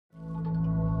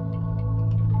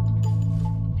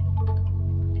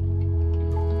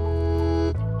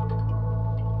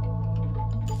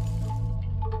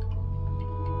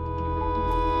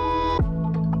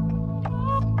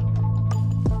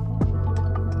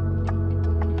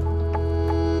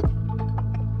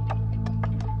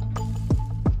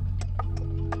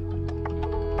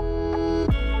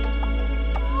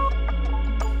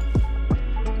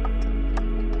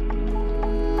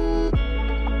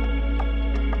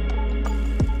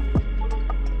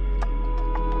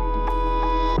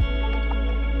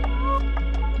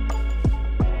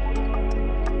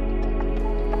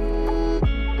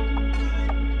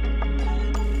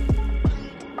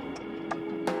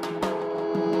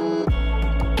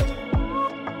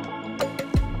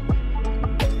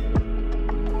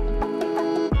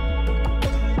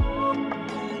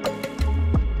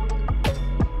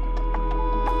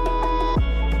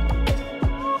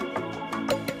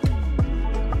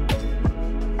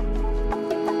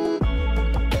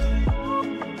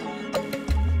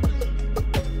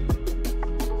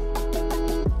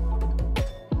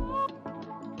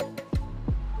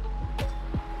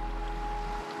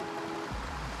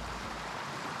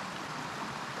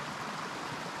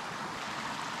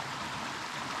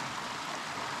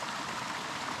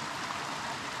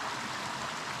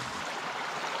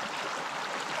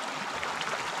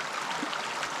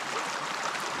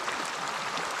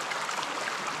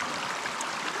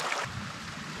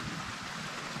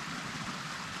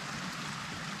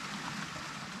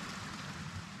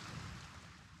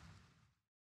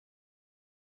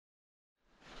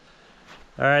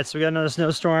All right, so we got another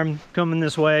snowstorm coming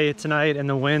this way tonight, and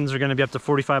the winds are going to be up to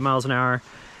 45 miles an hour.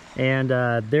 And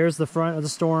there's the front of the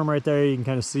storm right there. You can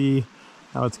kind of see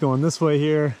how it's going this way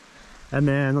here. And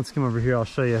then let's come over here. I'll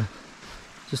show you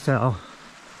just how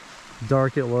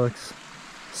dark it looks.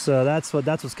 So that's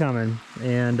what's coming.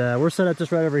 And we're set up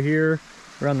just right over here,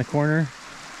 around the corner.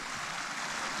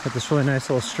 Got this really nice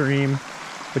little stream,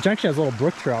 which actually has a little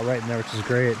brook trout right in there, which is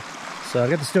great. So I've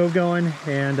got the stove going,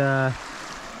 and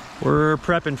we're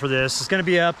prepping for this. It's gonna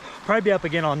be up, probably be up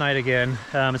again all night again.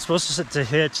 It's supposed to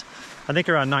hit, I think,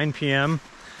 around 9 p.m.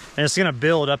 And it's gonna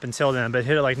build up until then, but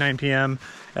hit at like 9 p.m.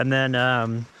 And then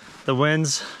the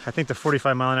winds, I think the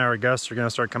 45-mile-an-hour gusts are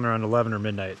gonna start coming around 11 or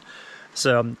midnight.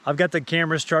 So I've got the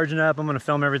cameras charging up. I'm gonna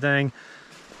film everything.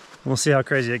 We'll see how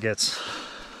crazy it gets.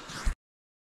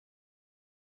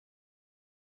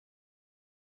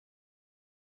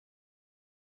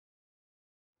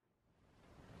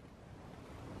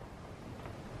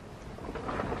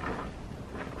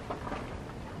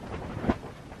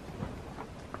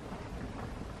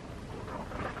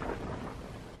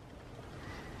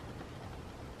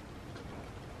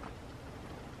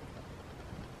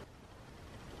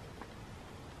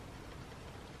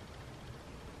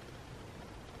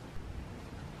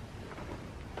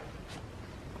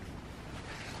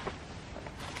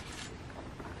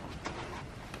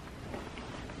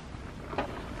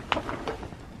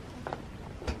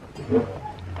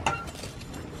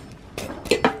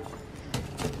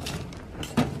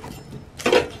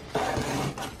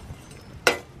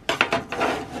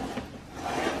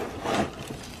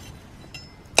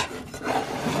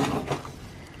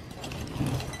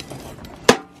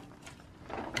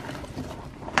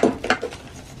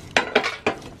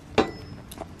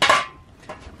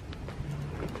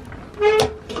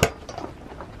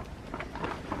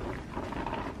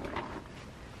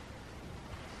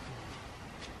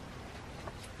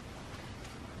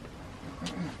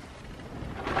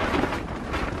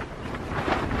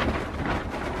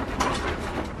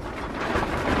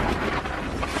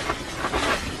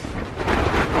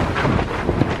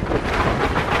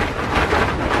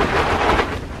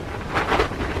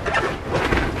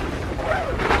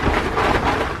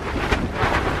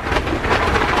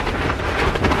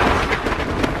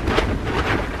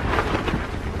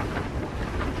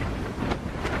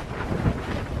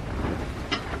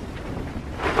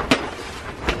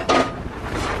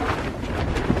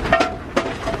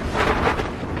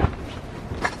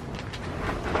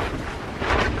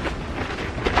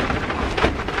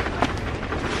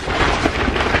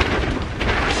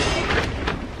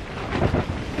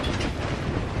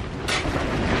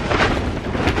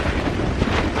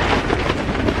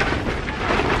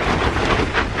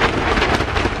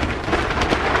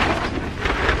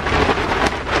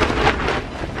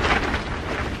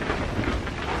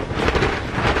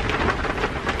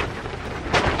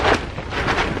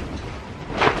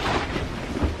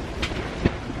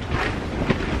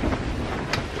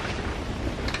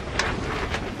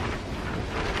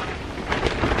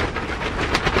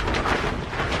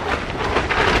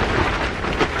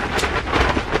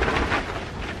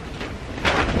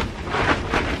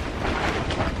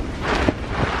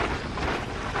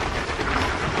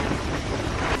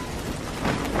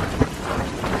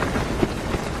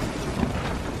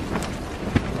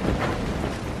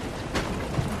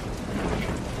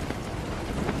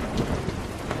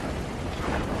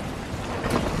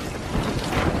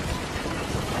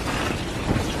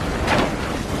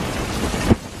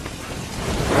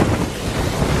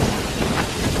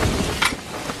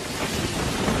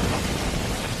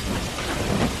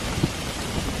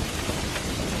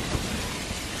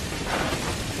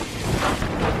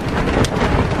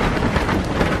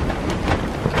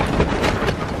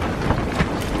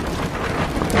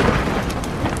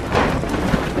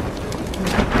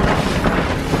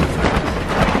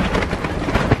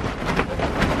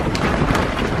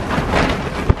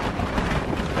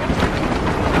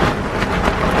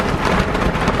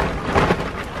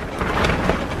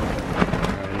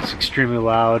 Extremely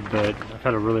loud, but I've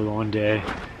had a really long day,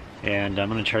 and I'm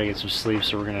going to try to get some sleep,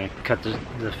 so we're going to cut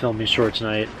the filming short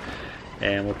tonight,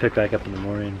 and we'll pick back up in the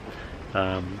morning.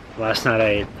 Last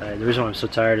night, the reason why I'm so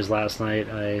tired is last night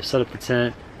I set up the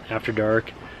tent after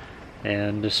dark,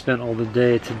 and just spent all the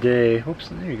day today. Oops,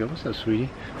 there you go. What's up, sweetie?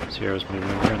 Let's see, I was moving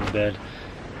around the bed,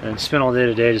 and spent all day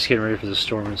today just getting ready for the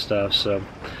storm and stuff. So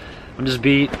I'm just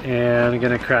beat, and I'm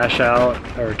going to crash out,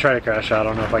 or try to crash out. I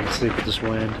don't know if I can sleep with this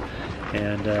wind.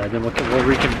 And then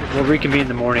we'll reconvene in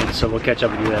the morning, so we'll catch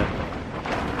up with you then.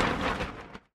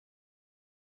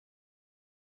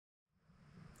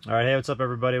 All right, hey, what's up,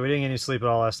 everybody? We didn't get any sleep at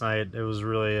all last night. It was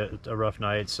really a rough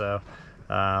night, so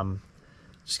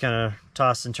just kind of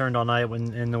tossed and turned all night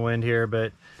when in the wind here,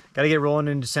 but got to get rolling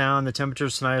into town. The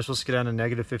temperatures tonight are supposed to get down to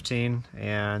 -15,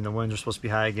 and the winds are supposed to be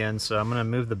high again. So I'm gonna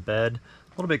move the bed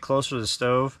a little bit closer to the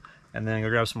stove, and then go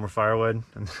grab some more firewood.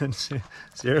 And then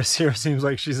Sierra seems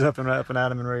like she's up and at 'em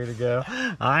and ready to go.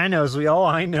 I know, so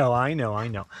I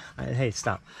know. Hey,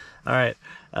 stop. All right,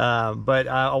 but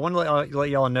I want to let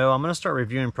y'all know I'm going to start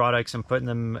reviewing products and putting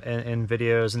them in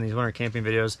videos, in these winter camping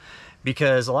videos,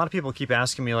 because a lot of people keep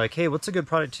asking me like, hey, what's a good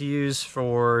product to use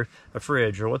for a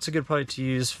fridge, or what's a good product to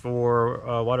use for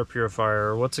a water purifier,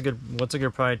 or what's a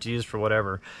good product to use for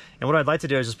whatever. And what I'd like to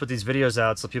do is just put these videos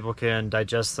out so people can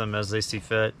digest them as they see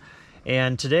fit.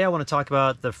 And today I want to talk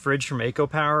about the fridge from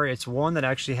EcoPower. It's one that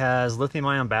actually has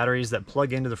lithium-ion batteries that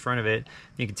plug into the front of it.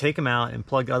 You can take them out and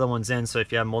plug other ones in, so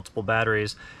if you have multiple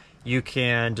batteries, you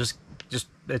can just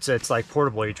it's like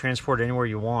portable. You transport it anywhere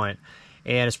you want.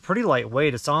 And it's pretty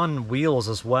lightweight. It's on wheels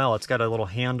as well. It's got a little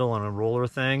handle and a roller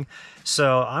thing.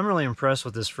 So I'm really impressed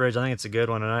with this fridge. I think it's a good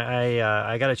one, and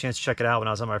I got a chance to check it out when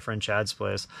I was at my friend Chad's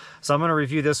place. So I'm going to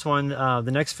review this one.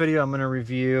 The next video I'm going to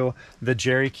review the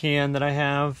jerry can that I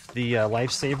have, the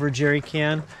Lifesaver jerry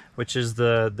can, which is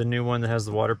the new one that has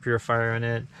the water purifier in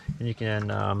it, and you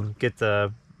can get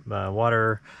the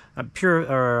water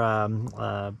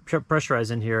pressurized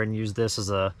in here and use this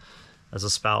as a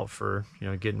spout for, you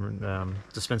know, getting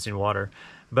dispensing water.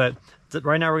 But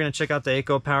right now we're going to check out the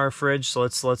EcoPower fridge. So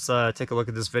let's take a look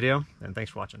at this video, and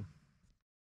thanks for watching.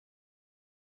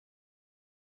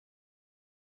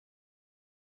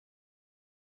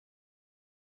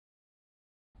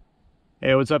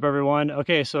 Hey, what's up everyone?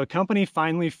 Okay, so a company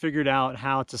finally figured out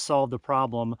how to solve the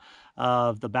problem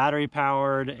of the battery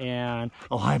powered and,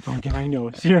 oh hi Pumpkin, I know,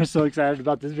 Sierra's so excited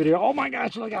about this video. Oh my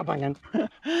gosh, look out Pumpkin.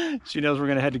 She knows we're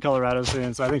gonna head to Colorado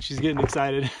soon, so I think she's getting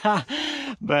excited.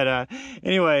 But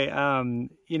anyway,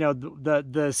 you know,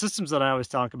 the systems that I always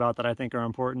talk about that I think are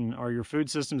important are your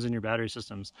food systems and your battery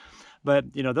systems. But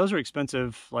you know, those are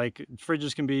expensive. Like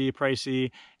fridges can be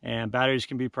pricey and batteries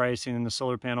can be pricey, and the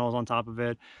solar panels on top of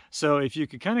it. So if you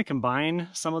could kind of combine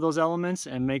some of those elements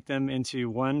and make them into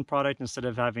one product instead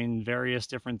of having various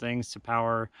different things to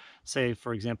power, say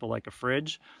for example like a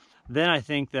fridge, then I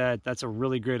think that that's a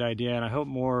really great idea, and I hope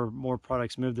more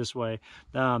products move this way.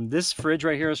 This fridge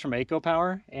right here is from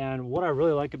EcoPower, and what I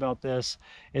really like about this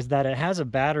is that it has a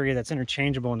battery that's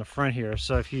interchangeable in the front here.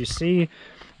 So if you see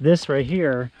this right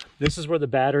here, this is where the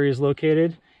battery is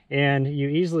located, and you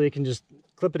easily can just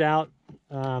clip it out,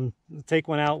 take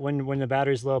one out when the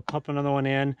battery's low, pump another one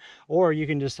in, or you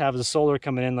can just have the solar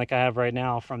coming in like I have right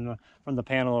now from the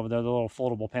panel over there, the little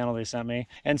foldable panel they sent me.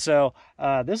 And so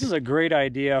this is a great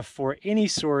idea for any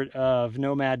sort of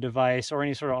nomad device or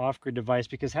any sort of off-grid device,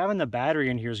 because having the battery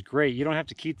in here is great. You don't have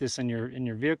to keep this in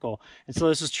your vehicle, and so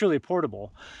this is truly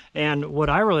portable. And what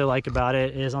I really like about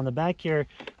it is on the back here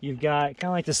you've got kind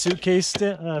of like the suitcase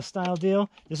style deal.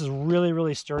 This is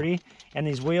really sturdy, and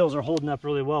these wheels are holding up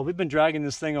really well. We've been dragging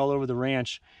this thing all over the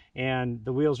ranch, and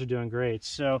the wheels are doing great.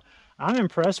 So I'm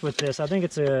impressed with this. I think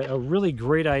it's a really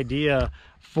great idea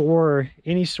for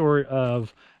any sort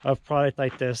of product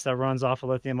like this that runs off of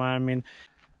lithium ion. I mean,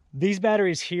 these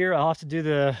batteries here, I'll have to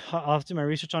do my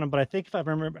research on them, but I think if I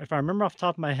remember off the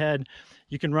top of my head,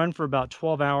 you can run for about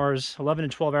 12 hours, 11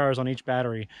 to 12 hours on each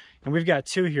battery. And we've got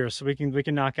 2 here, so we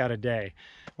can knock out a day,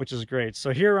 which is great.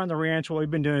 So here on the ranch, what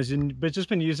we've been doing is just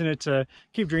been using it to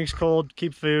keep drinks cold,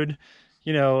 keep food,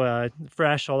 you know,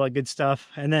 fresh, all that good stuff.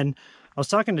 And then I was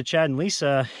talking to Chad and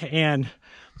Lisa, and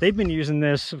they've been using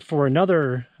this for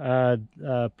another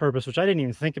purpose, which I didn't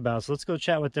even think about. So let's go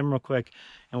chat with them real quick,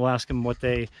 and we'll ask them what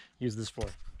they use this for.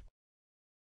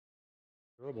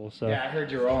 So, yeah, I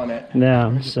heard you rolling it.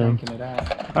 Yeah, so it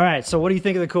out. All right, so what do you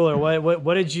think of the cooler?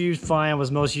 What did you find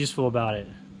was most useful about it?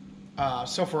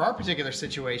 So for our particular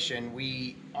situation,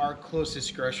 our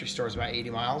closest grocery store is about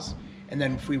 80 miles. And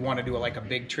then if we want to do like a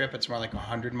big trip, it's more like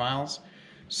 100 miles.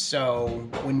 So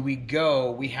when we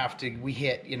go, we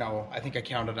hit, you know, I think I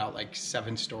counted out like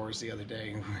 7 stores the other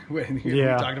day when we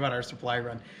talked about our supply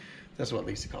run. That's what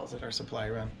Lisa calls it, our supply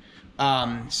run.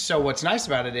 So what's nice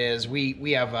about it is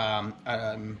we have,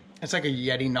 it's like a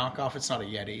Yeti knockoff. It's not a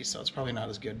Yeti, so it's probably not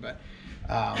as good, but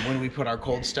when we put our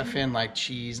cold stuff in, like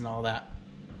cheese and all that,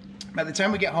 by the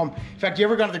time we get home, in fact, you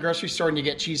ever go to the grocery store and you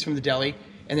get cheese from the deli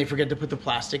and they forget to put the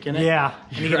plastic in it? Yeah.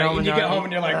 And you get home and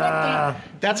you're like, what the?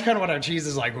 That's kind of what our cheese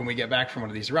is like when we get back from one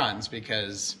of these runs,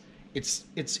 because it's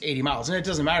 80 miles. And it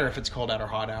doesn't matter if it's cold out or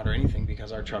hot out or anything,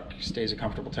 because our truck stays a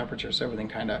comfortable temperature, so everything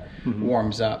kind of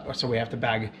warms up. So we have to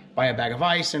buy a bag of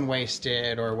ice and waste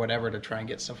it or whatever to try and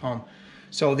get stuff home.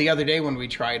 So the other day when we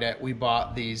tried it, we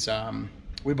bought these,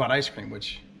 we bought ice cream,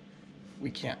 which we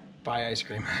can't buy ice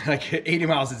cream. Like 80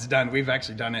 miles, it's done. We've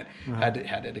actually done it.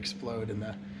 Had it explode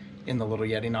in the little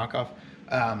Yeti knockoff.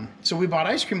 So we bought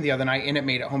ice cream the other night, and it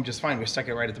made it home just fine. We stuck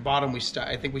it right at the bottom.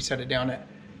 I think we set it down at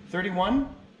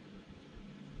 31.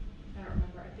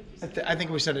 I think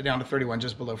we set it down to 31,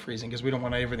 just below freezing, because we don't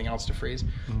want everything else to freeze.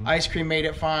 Ice cream made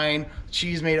it fine.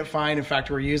 Cheese made it fine. In fact,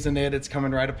 we're using it. It's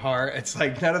coming right apart. It's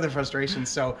like none of the frustration.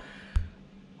 So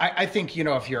I think, you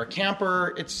know, if you're a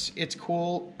camper, it's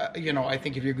cool. You know, I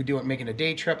think if you're making a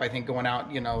day trip, I think going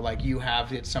out, you know, like you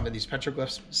have at some of these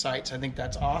petroglyph sites, I think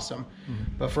that's awesome.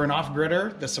 But for an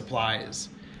off-gridder, the supplies.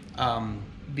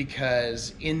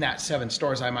 Because in that 7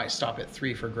 stores, I might stop at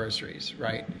 3 for groceries,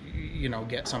 right? You know,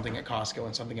 get something at Costco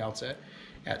and something else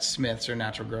at Smith's or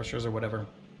Natural Grocers or whatever.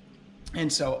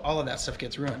 And so all of that stuff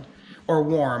gets ruined. Or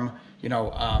warm, you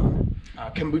know,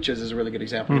 kombuchas is a really good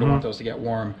example. You don't want those to get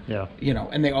warm, you know,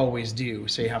 and they always do.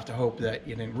 So you have to hope that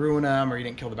you didn't ruin them or you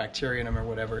didn't kill the bacteria in them or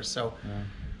whatever. So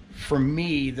for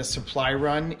me, the supply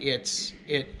run,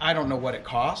 I don't know what it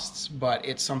costs, but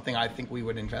it's something I think we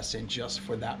would invest in just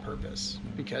for that purpose,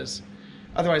 because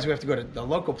otherwise we have to go to the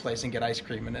local place and get ice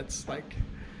cream, and it's like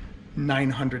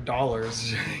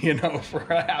 $900, you know, for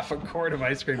a half a quart of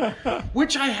ice cream,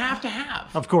 which I have to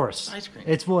have. Of course. Ice cream.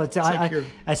 It's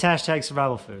hashtag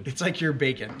survival food. It's like your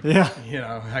bacon. Yeah. You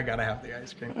know, I gotta have the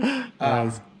ice cream.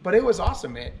 But it was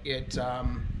awesome.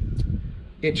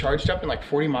 It charged up in like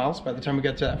 40 miles by the time we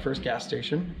got to that first gas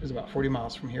station. It was about 40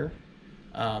 miles from here,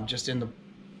 just in the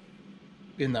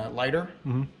lighter.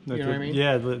 You know what I mean?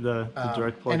 Yeah, the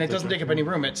direct plug. And it doesn't take up any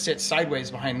room. It sits sideways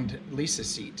behind Lisa's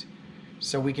seat.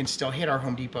 So we can still hit our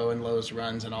Home Depot and Lowe's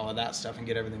runs and all of that stuff and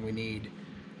get everything we need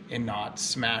and not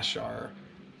smash our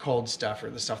cold stuff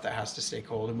or the stuff that has to stay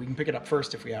cold. And we can pick it up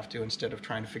first if we have to, instead of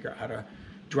trying to figure out how to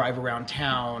drive around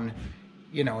town,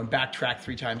 you know, and backtrack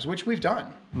 3 times, which we've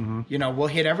done. You know, we'll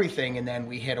hit everything and then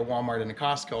we hit a Walmart and a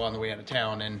Costco on the way out of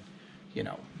town and, you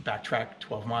know, backtrack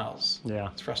 12 miles. Yeah.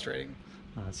 It's frustrating.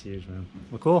 Oh, that's huge, man.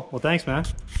 Well, cool. Well, thanks, man.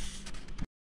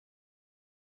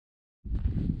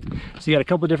 So you got a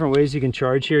couple of different ways you can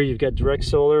charge here. You've got direct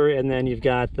solar, and then you've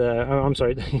got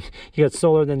the, you got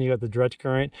solar, then you got the direct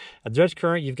current. A direct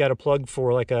current, you've got a plug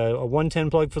for like a 110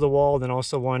 plug for the wall, then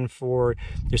also one for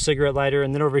your cigarette lighter.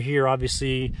 And then over here,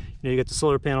 obviously, you know, you got the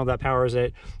solar panel that powers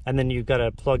it, and then you've got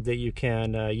a plug that you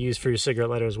can use for your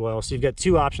cigarette lighter as well. So you've got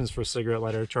 2 options for cigarette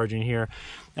lighter charging here.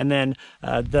 And then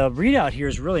the readout here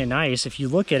is really nice. If you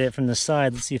look at it from the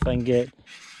side, let's see if I can get,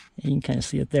 you can kind of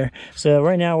see it there. So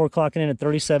right now we're clocking in at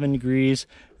 37 degrees.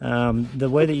 The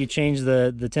way that you change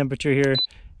the temperature here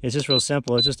is just real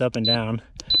simple. It's just up and down.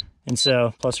 And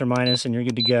so plus or minus and you're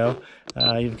good to go.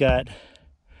 You've got,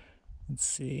 let's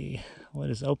see, what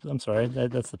is, oh, I'm sorry,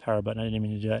 that's the power button. I didn't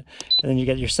mean to do that. And then you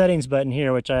got your settings button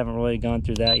here, which I haven't really gone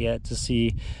through that yet to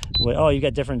see what, oh, you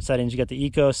got different settings. You got the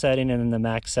eco setting and then the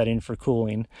max setting for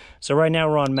cooling. So right now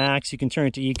we're on max. You can turn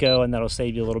it to eco and that'll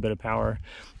save you a little bit of power.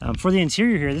 For the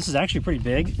interior here, this is actually pretty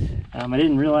big. I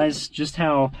didn't realize just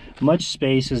how much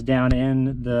space is down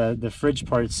in the fridge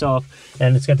part itself.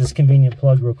 And it's got this convenient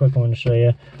plug. Real quick, I want to show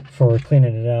you for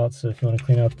cleaning it out. So if you want to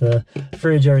clean out the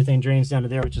fridge, everything drains down to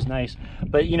there, which is nice.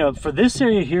 But you know, for this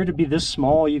area here to be this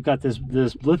small, you've got this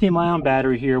lithium ion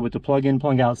battery here with the plug-in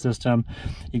plug-out system.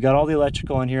 You've got all the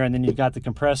electrical in here, and then you've got the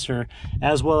compressor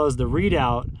as well as the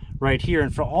readout right here.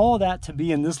 And for all of that to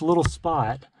be in this little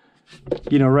spot,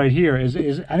 you know, right here is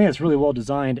I think it's really well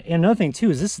designed. And another thing too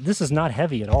is this is not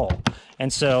heavy at all,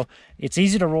 and so it's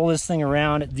easy to roll this thing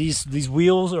around. These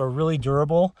wheels are really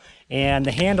durable, and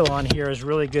the handle on here is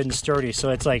really good and sturdy. So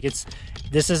it's like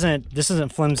this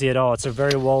isn't flimsy at all. It's a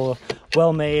very well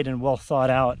made and well thought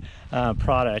out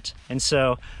product. And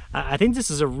so I think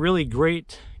this is a really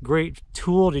great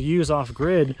tool to use off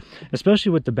grid,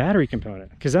 especially with the battery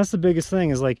component, because that's the biggest thing.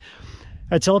 Is like,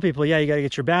 I tell people, yeah, you got to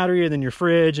get your battery and then your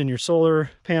fridge and your solar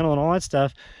panel and all that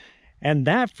stuff. And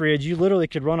that fridge, you literally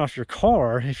could run off your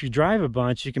car. If you drive a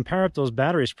bunch, you can power up those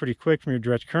batteries pretty quick from your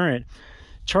direct current,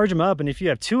 charge them up. And if you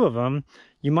have 2 of them,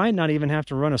 you might not even have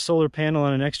to run a solar panel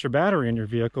and an extra battery in your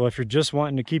vehicle if you're just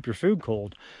wanting to keep your food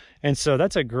cold. And so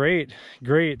that's a great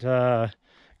idea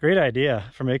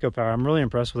from EcoPower. I'm really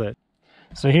impressed with it.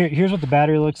 So here's what the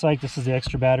battery looks like. This is the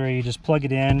extra battery. You just plug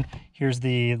it in. Here's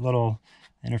the little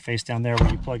interface down there where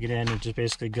you plug it in. It just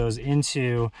basically goes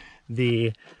into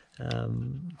the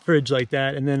fridge like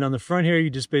that, and then on the front here you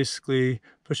just basically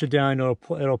push it down.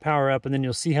 It'll power up, and then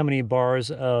you'll see how many bars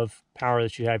of power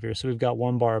that you have here. So we've got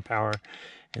 1 bar of power,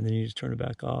 and then you just turn it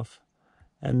back off.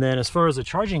 And then as far as the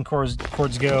charging cords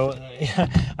go,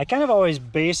 I kind of always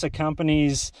base a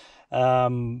company's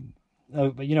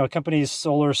you know, companies'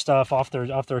 solar stuff off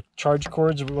their charge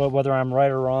cords, whether I'm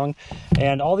right or wrong.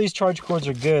 And all these charge cords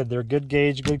are good. They're good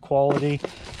gauge, good quality.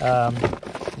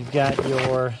 You've got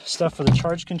your stuff for the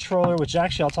charge controller, which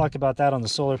actually I'll talk about that on the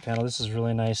solar panel. This is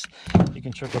really nice. You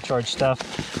can trickle charge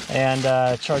stuff and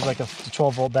charge like a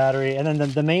 12-volt battery. And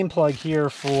then the main plug here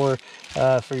for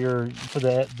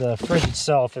the fridge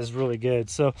itself is really good.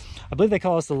 So I believe they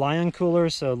call this the Lion cooler,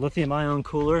 so lithium ion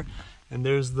cooler. And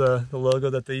there's the logo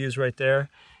that they use right there.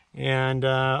 And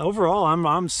overall,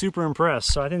 I'm super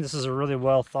impressed. So I think this is a really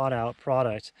well thought out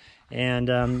product. And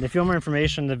if you want more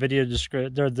information, the video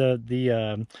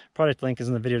the product link is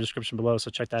in the video description below, so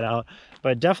check that out.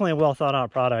 But definitely a well thought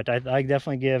out product. I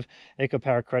definitely give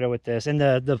EcoPower credit with this. And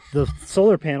the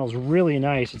solar panel is really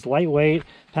nice. It's lightweight,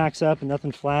 packs up, and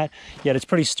nothing flat. Yet it's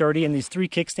pretty sturdy. And these 3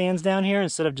 kickstands down here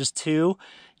instead of just 2.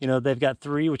 You know, they've got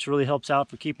 3, which really helps out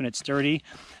for keeping it sturdy.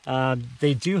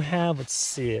 They do have, let's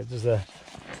see, there's a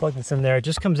plug that's in there. It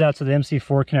just comes out to the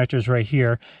MC4 connectors right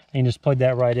here, and you just plug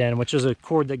that right in, which is a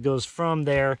cord that goes from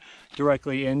there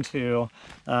directly into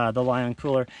the Lion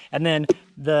cooler. And then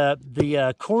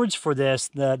the cords for this,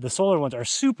 the solar ones, are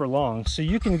super long, so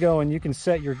you can go and you can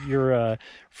set your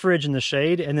fridge in the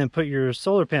shade and then put your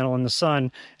solar panel in the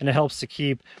sun, and it helps to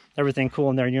keep everything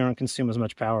cool in there, and you don't consume as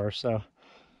much power. So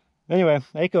anyway,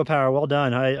 EcoPower, well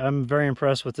done. I'm very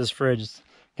impressed with this fridge. It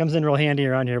comes in real handy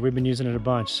around here. We've been using it a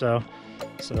bunch, so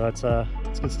that's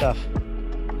good stuff.